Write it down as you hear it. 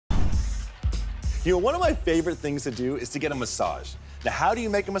You know, one of my favorite things to do is to get a massage. Now, how do you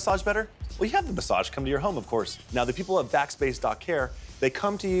make a massage better? Well, you have the massage come to your home, of course. Now, the people at backspace.care, they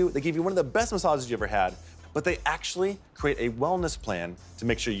come to you, they give you one of the best massages you ever had, but they actually create a wellness plan to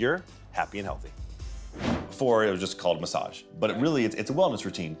make sure you're happy and healthy. Before, it was just called massage, but it's a wellness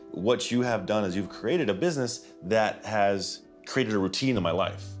routine. What you have done is you've created a business that has created a routine in my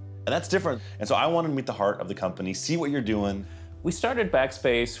life. And that's different. And so I wanted to meet the heart of the company, see what you're doing. We started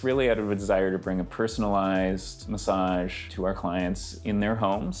Backspace really out of a desire to bring a personalized massage to our clients in their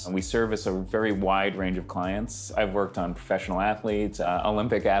homes. We service a very wide range of clients. I've worked on professional athletes,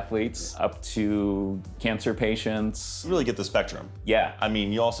 Olympic athletes, up to cancer patients. You really get the spectrum. Yeah. I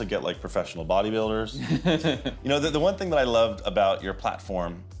mean, you also get like professional bodybuilders. You know, the one thing that I loved about your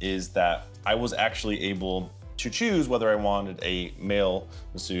platform is that I was actually able to choose whether I wanted a male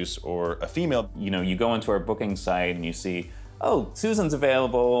masseuse or a female. You know, you go into our booking site and you see, oh, Susan's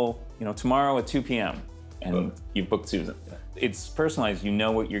available, you know, tomorrow at 2 p.m. and you've booked Susan. It's personalized. You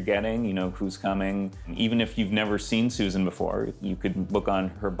know what you're getting. You know who's coming. Even if you've never seen Susan before, you could look on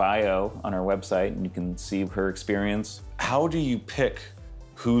her bio on our website and you can see her experience. How do you pick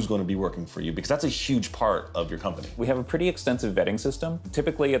who's going to be working for you? Because that's a huge part of your company. We have a pretty extensive vetting system.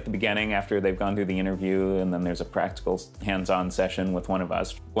 Typically at the beginning, after they've gone through the interview, and then there's a practical hands-on session with one of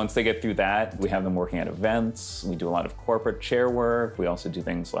us. Once they get through that, we have them working at events. We do a lot of corporate chair work. We also do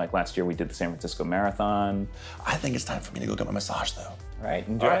things like last year we did the San Francisco Marathon. I think it's time for me to go get my massage though. All right,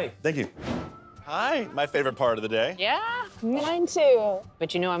 enjoy. All right, thank you. Hi, my favorite part of the day. Yeah, mine too.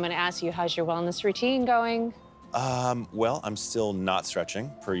 But you know, I'm gonna ask you, how's your wellness routine going? Well, I'm still not stretching,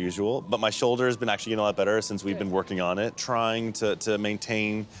 per usual, but my shoulder has been actually getting a lot better since we've been working on it, trying to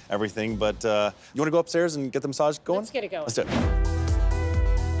maintain everything. But you want to go upstairs and get the massage going? Let's get it going. Let's do it.